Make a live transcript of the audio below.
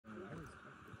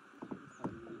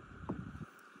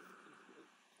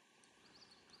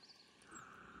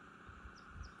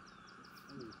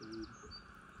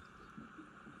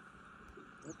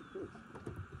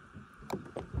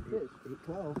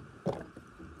12.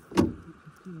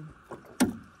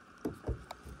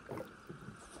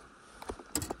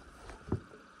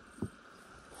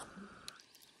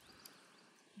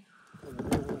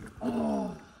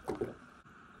 Oh.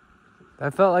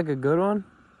 That felt like a good one.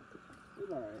 It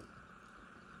was alright.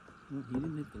 Well, he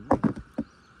didn't hit the wood.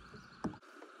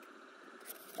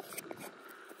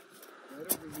 Right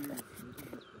over here.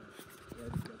 Yeah,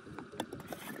 it's got the wood.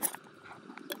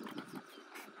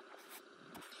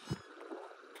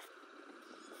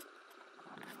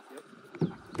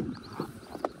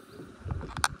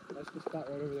 That's the spot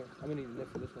right over there. I'm gonna need a net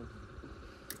for this one.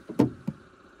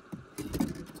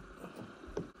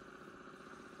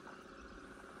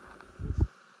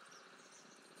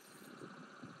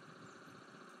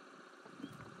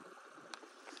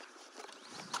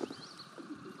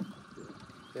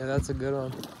 Yeah, that's a good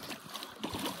one.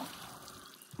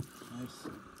 Nice.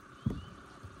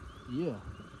 Yeah.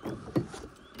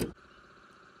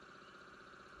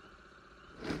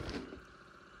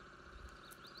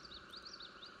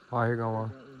 Oh, you're going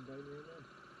well.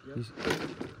 Yep.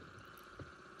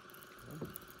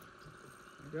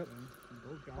 Yep.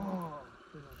 Oh.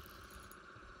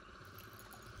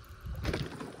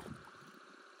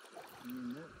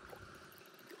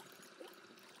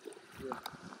 Yeah.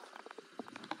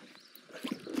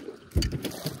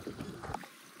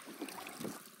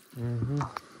 Mm-hmm.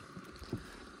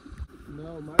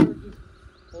 No, mine were just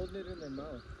holding it in their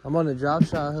mouth. I'm on a drop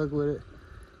shot hook with it.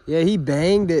 Yeah, he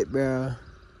banged it, bro.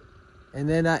 And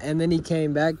then he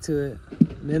came back to it.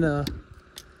 And then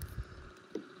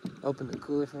open the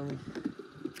cooler for me.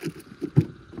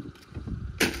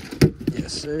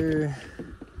 Yes, sir.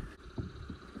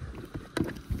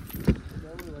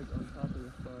 Probably like on top of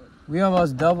the spot. We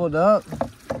almost doubled up. Yeah,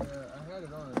 I had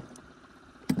it on.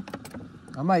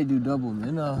 I might do double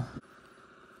minnow.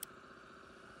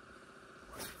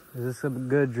 Is this a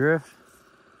good drift?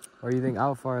 Or you think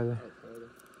out farther? Out farther.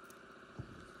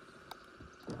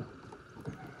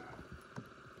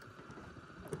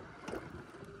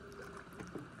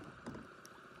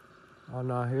 Oh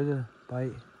no, here's a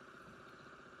bite.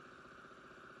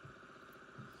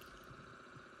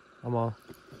 I'm off.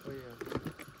 Oh yeah.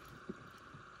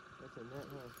 That's a net,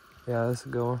 huh? Yeah, that's a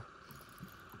good one.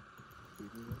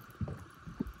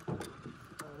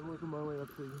 I'm working my way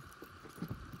up to you.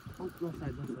 Oh, left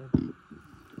side, left side.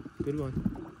 Good one.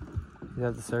 He's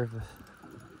at the surface.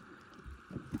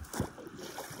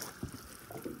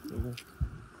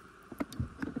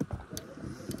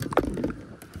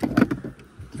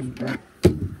 Keep it.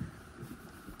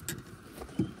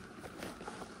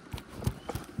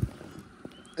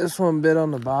 This one bit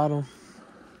on the bottom,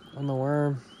 on the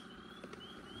worm.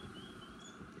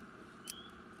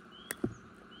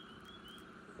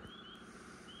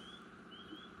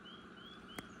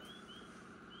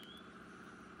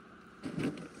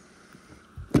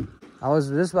 I was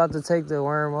just about to take the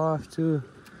worm off too,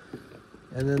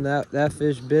 and then that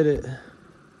fish bit it.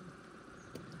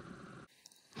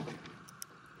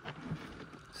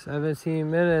 17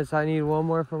 minutes. I need one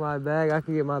more for my bag. I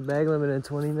could get my bag limit in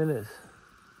 20 minutes.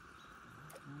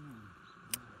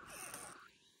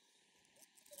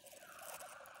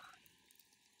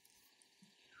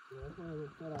 Yeah, that's why I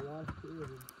thought I lost two of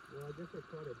them. Well, I guess I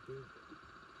caught a big.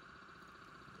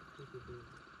 Super big.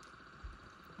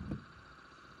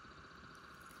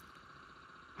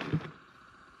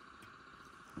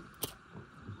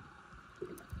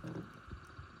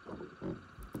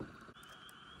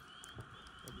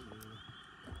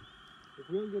 If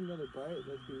we don't get another bite,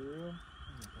 let's be real.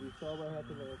 We saw what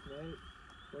happened last night.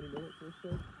 20 minutes or so.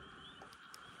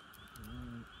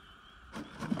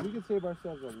 We can save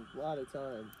ourselves a lot of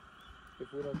time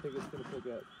if we don't think it's going to pick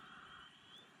up.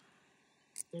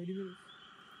 30 minutes.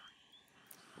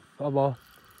 Ball.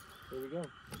 There we go.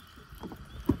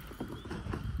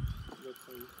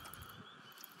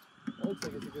 That looks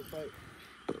like it's a good fight.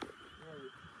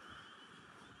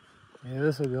 Yeah,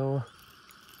 this will go.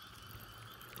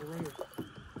 Right here.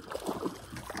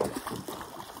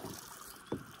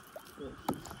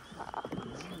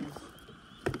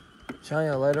 Shine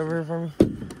your light over here for me.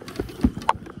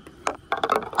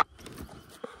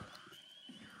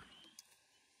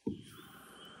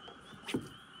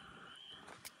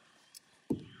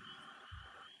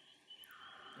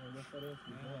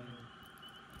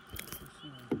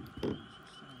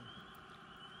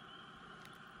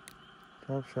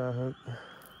 Drop shot hook. Well,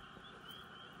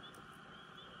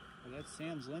 that's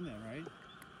Sam's limit, right?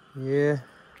 Yeah.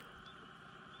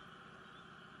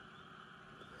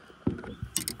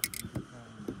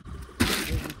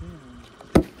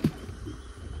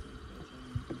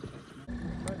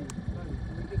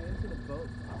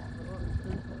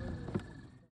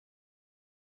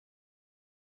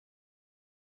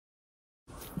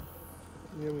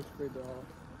 Yeah, we sprayed it off.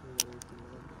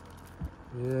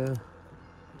 Yeah.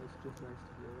 It's just nice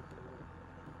to be able to do it.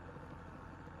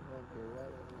 Okay, right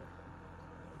over there.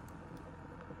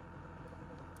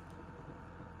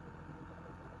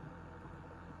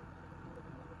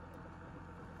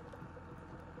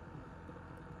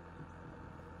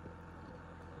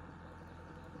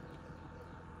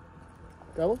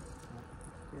 Got one?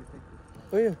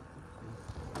 Oh yeah.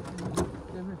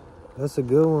 That's a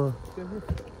good one.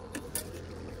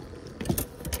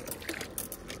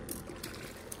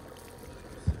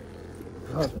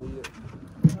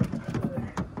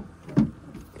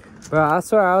 Bro, I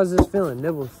swear I was just feeling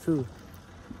nibbles too.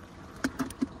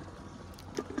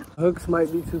 Hooks might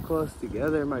be too close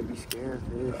together. It might be scaring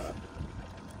fish.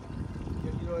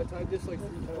 You know, I tied this like 3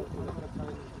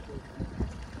 times.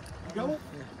 You got one?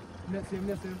 Net him,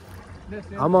 net him. Net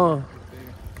him. I'm on.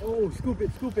 Oh, scoop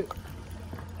it, scoop it.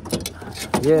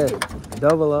 Yeah,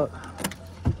 double up.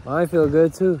 Mine feel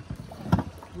good too.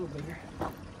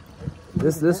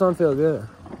 This one feel good.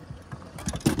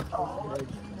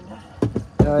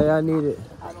 Oh yeah, I need it.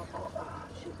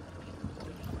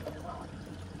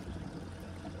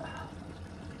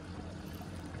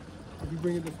 If you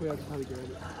bring it this way, I can probably grab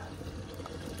it.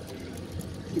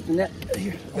 Keep the net.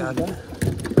 Here, got it.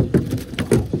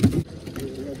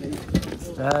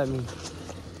 Stab me.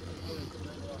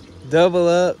 Double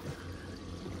up.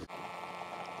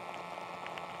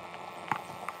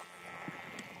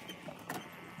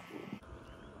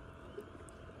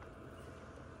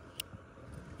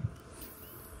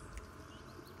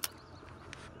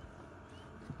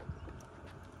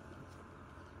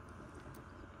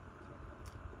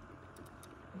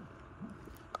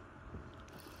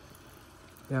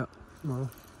 Yeah, well.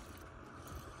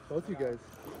 Both you guys.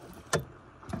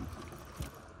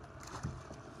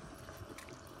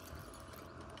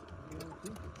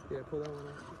 Yeah, pull that one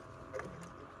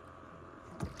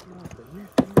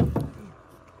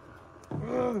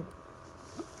out.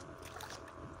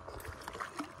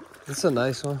 It's a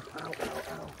nice one. Ow, ow,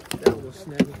 ow. That one was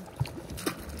snaggy.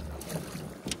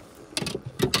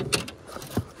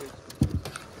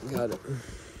 Got it.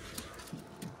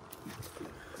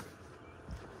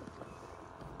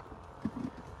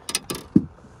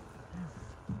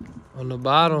 On the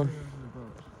bottom.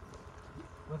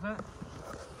 What's that?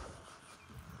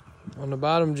 On the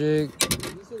bottom jig.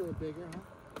 He's a little bigger, huh?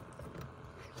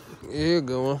 Yeah,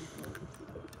 good one.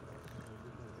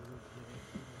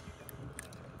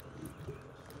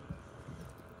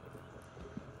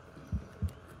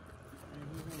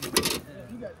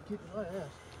 You got to kick my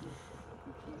ass.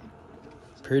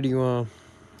 Pretty one.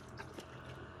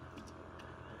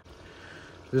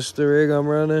 This is the rig I'm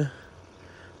running.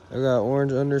 I got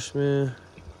orange underspin,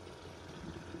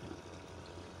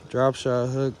 drop shot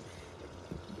hook,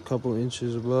 a couple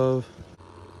inches above.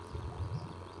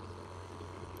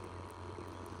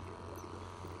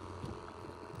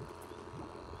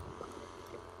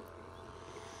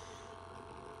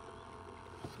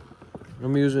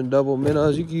 I'm using double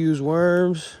minnows. You can use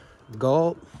worms,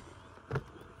 gulp,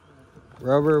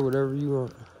 rubber, whatever you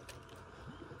want.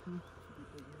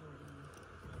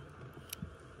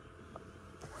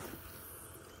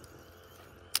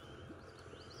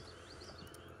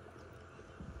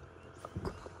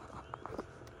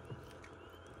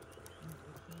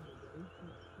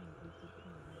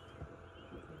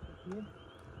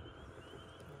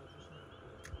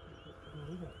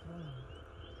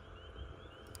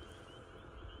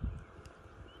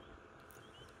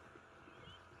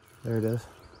 There it is.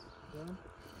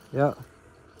 Yeah.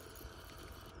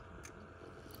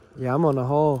 Yeah, I'm on the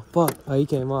hole. Fuck. Oh, he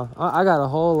came off. I got a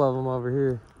hole of them over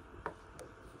here.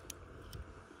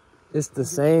 It's the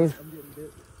same.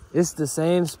 It's the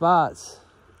same spots.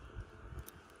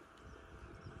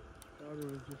 The other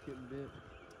one's just getting bit.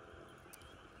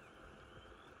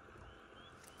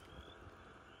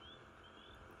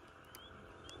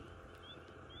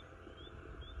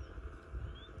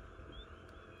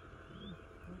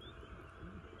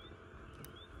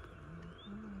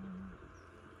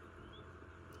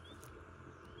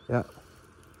 Yeah.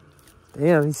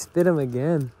 Damn, he spit him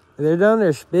again. They're down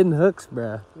there spitting hooks,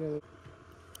 bruh. Yeah.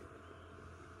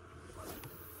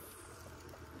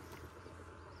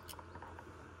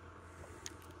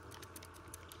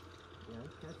 Yeah,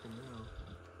 it's catching now.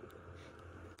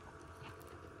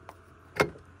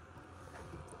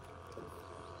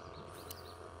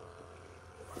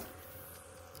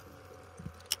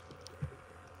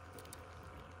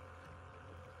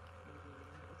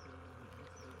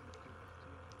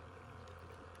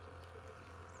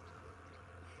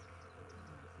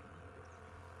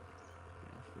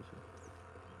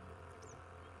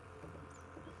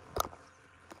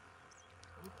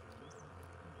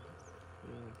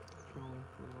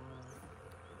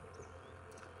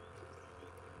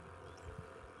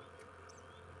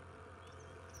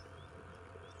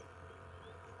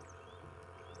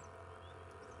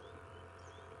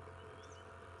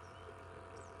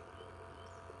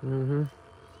 Mm-hmm.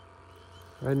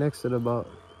 Right next to the boat.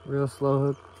 Real slow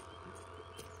hook.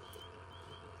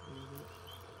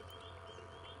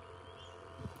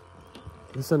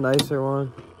 This is a nicer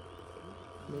one.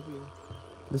 Maybe.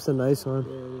 This is a nice one.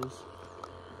 Yeah, it is.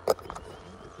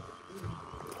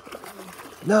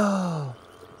 No!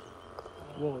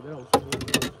 Whoa, that was cool.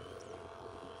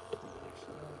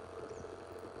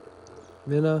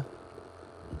 Minnow.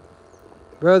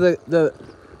 Bro,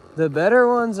 the better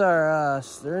ones are,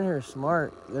 they're in here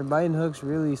smart. They're biting hooks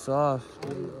really soft.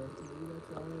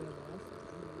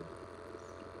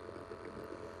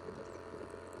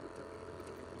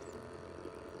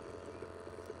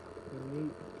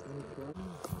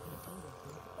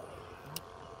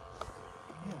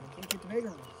 Yeah, I can't get the bigger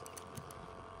ones.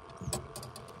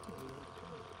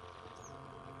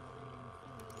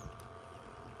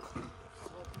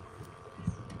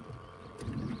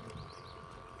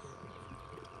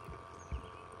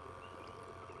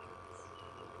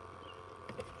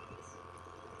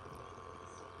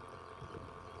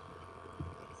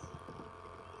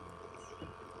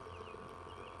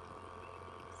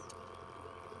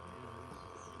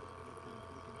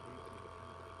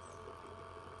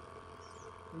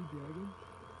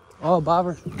 Oh,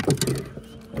 bobber.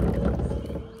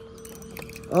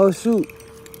 Oh, shoot.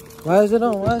 Why is it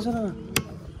on? Why is it on?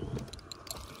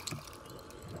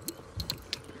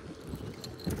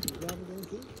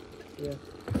 Yeah.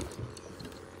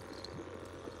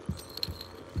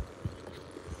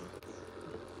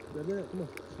 Grab your net, come on.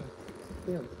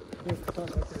 Damn. Here, stop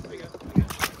right there.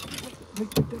 Pick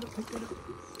that up.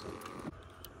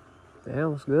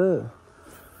 Damn, it's good.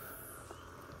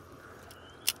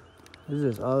 It's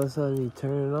just all of a sudden you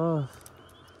turn it off.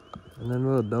 And then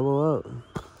we'll double up.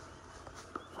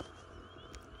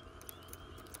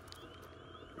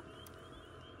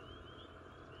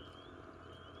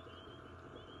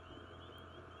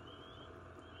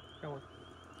 Come on.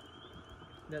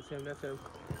 That's him.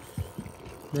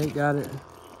 Nate got it.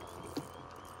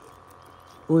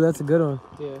 Ooh, that's a good one.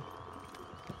 Yeah.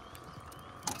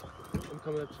 I'm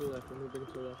coming up to the left. I'm moving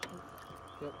to the left.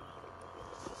 Yep.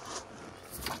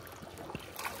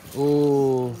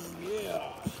 Ooh.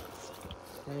 Yeah.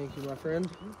 Thank you, my friend.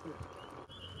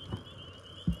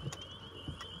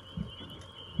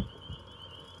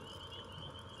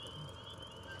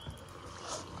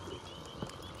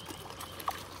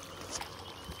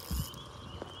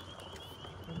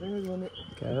 There's one.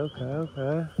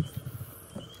 Okay.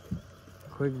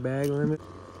 Quick bag limit.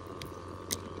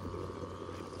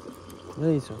 I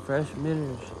need some fresh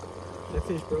minnows. That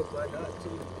fish broke my nut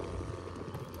too.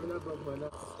 Or not broke my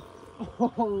nut.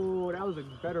 Oh, that was a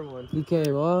better one. He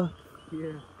came off.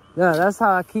 Yeah. Yeah, that's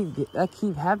how I keep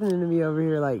happening to me over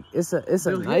here. Like it's a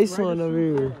nice one over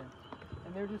here. Yeah.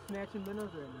 And they're just snatching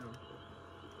minnows right now.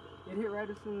 It hit right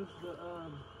as soon as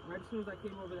I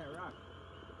came over that rock,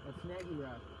 that snaggy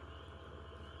rock.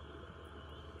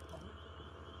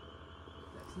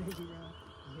 That snaggy rock.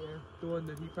 Yeah, the one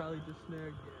that he probably just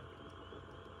snagged.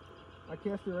 Yeah. I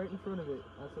cast it right in front of it.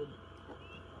 I said,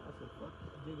 fuck,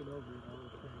 digging over it. I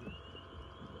was snag it.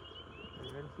 And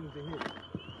right as soon as it hit,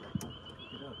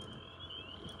 get up.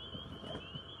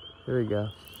 Here we go.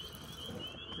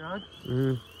 John?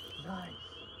 Mm-hmm. Nice.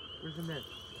 Where's the net?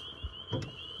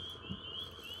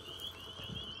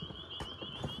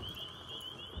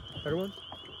 Better one?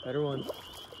 Better one. Nice.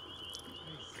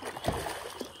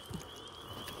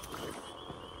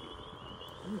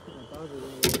 I'm just gonna bother you.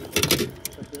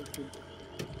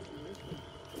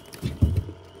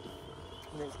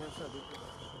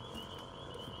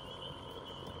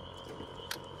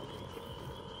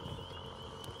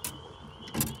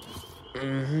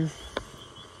 Mm-hmm.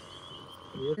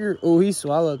 Yep. Oh, he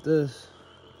swallowed this.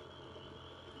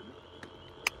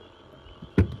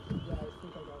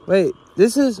 Wait,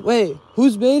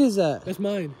 whose bait is that? That's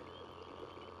mine.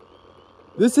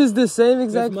 This is the same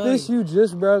exact That's mine. fish you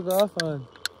just broke off on.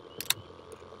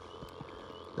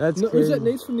 That's No, crazy. who's that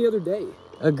Nate's from the other day?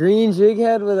 A green jig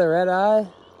head with a red eye?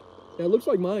 That looks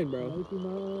like mine, bro. Might be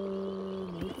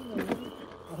mine.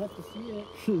 I'll have to see it.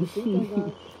 I think I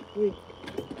got. Wait,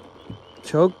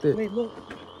 Choked it. wait, look.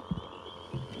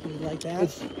 Is it like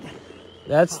that?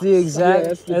 That's the exact.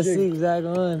 Yeah, that's jig. the exact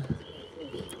one.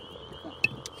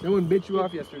 No one bit you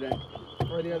off yesterday.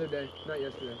 Or the other day. Not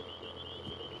yesterday.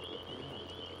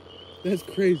 That's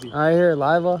crazy. I hear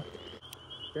Liva.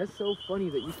 That's so funny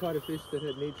that you caught a fish that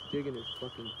had Nate's jig in his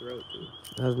fucking throat, dude.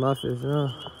 That's my fish,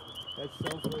 no. That's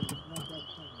so funny.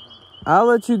 I'll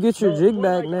let you get your No, jig more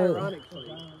back, like Nate. ironic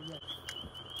funny.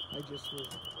 I just was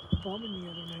bumming the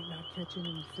other night not catching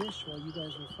any fish while you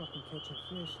guys were fucking catching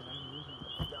fish and I'm losing.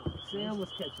 Sam was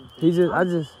catching fish. He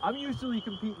just. I'm usually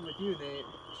competing with you, Nate.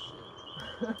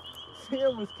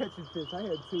 Sam was catching fish. I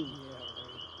had 2. Yeah,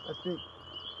 right. I think.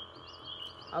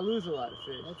 I lose a lot of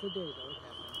fish. That's a day, though. It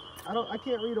happens. I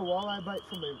can't read a walleye bite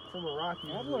from a rock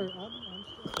usually. I'm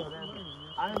still learning.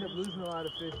 I end up losing a lot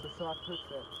of fish to soft hook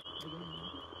that.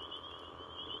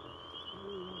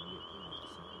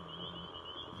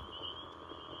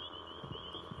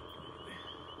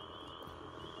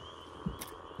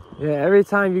 Yeah, every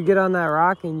time you get on that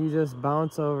rock and you just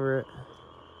bounce over it.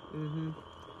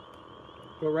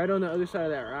 But right on the other side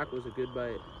of that rock was a good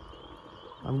bite.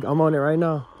 I'm on it right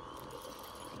now.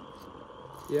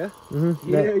 Yeah?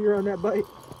 Yeah, You're on that bite.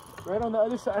 Right on the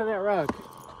other side of that rock.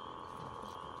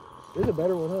 There's a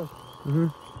better one, huh?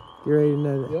 Get ready to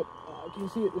net it. Yep. Can you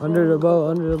see it? Under the boat,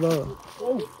 under the boat.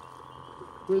 Oh!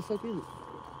 Where the fuck is it?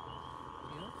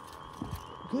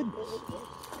 Goodness.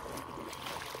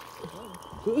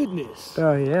 Goodness.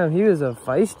 Oh yeah, he was a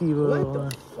feisty little What one.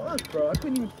 the fuck, bro? I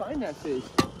couldn't even find that fish.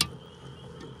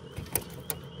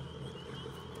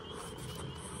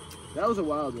 That was a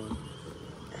wild one.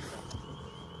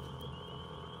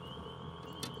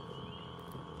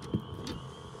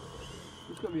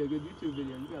 This is gonna be a good YouTube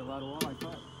video. You got a lot of walleye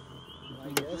caught. I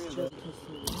guess just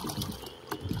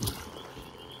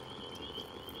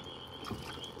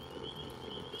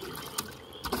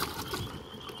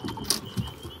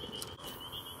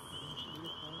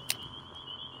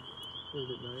What is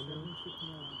it, 9 now?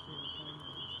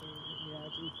 Yeah,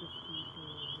 it's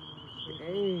 8:50.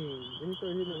 Dang. Didn't he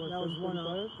start hitting it That was 1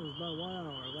 hour. 7:45? It was about 1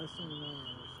 hour, less than an hour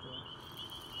still.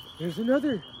 There's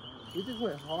another. We just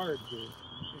went hard, dude.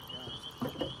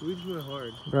 We just went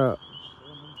hard. Bro,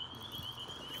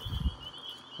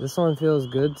 this one feels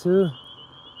good too.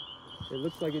 It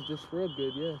looks like it just scrubbed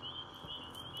good, yeah.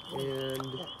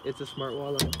 And it's a smart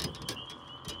walleye.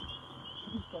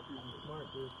 You fucking smart,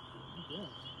 dude. Yeah.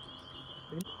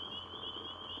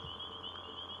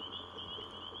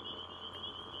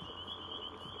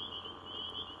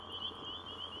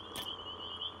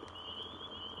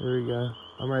 Here we go.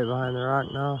 I'm right behind the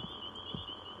rock now.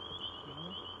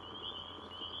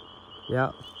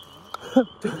 Yeah.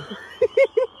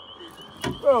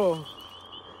 Bro,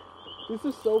 this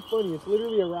is so funny. It's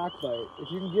literally a rock bite.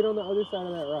 If you can get on the other side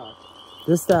of that rock.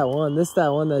 This that one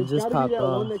that It's just gotta popped be that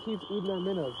off. one that keeps eating our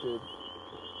minnows, dude.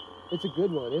 It's a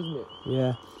good one, isn't it?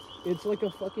 Yeah. It's like a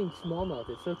fucking smallmouth.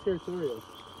 It's so territorial.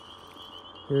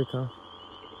 Here it comes.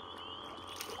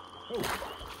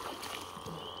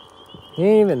 He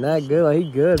ain't even that good. Like,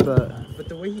 he good, but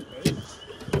the way he ate,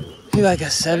 he like a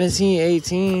 17,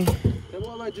 18. that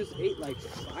walleye just ate like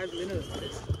 5 minnows.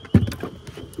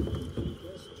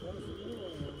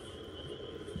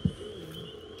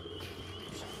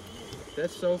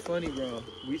 That's so funny, bro.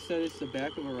 We said it's the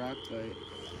back of a rock bite.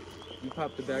 You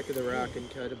pop the back of the rock and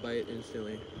try to bite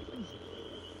instantly.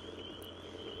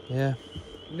 Yeah.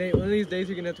 Nate, one of these days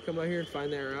you're gonna have to come out here and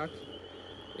find that rock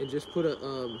and just put a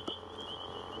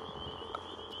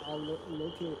I'll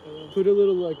locate put a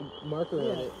little like marker on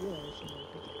it, yeah, I should make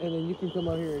it. and then you can come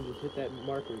out here and just hit that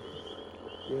marker.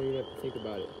 You don't even have to think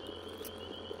about it.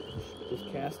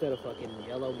 Just cast at a fucking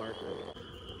yellow marker.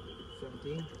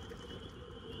 17.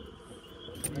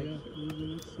 Yeah,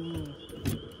 moving it slow.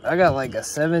 I got like a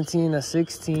 17, a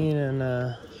 16, and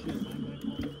Shit, I might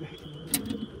fall back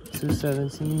in. 2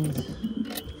 17s.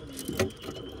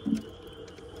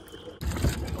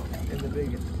 And the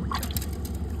biggest.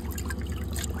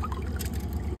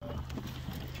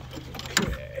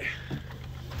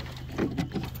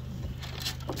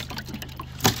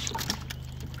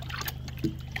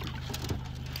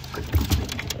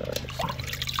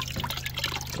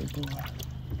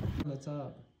 On the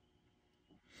top.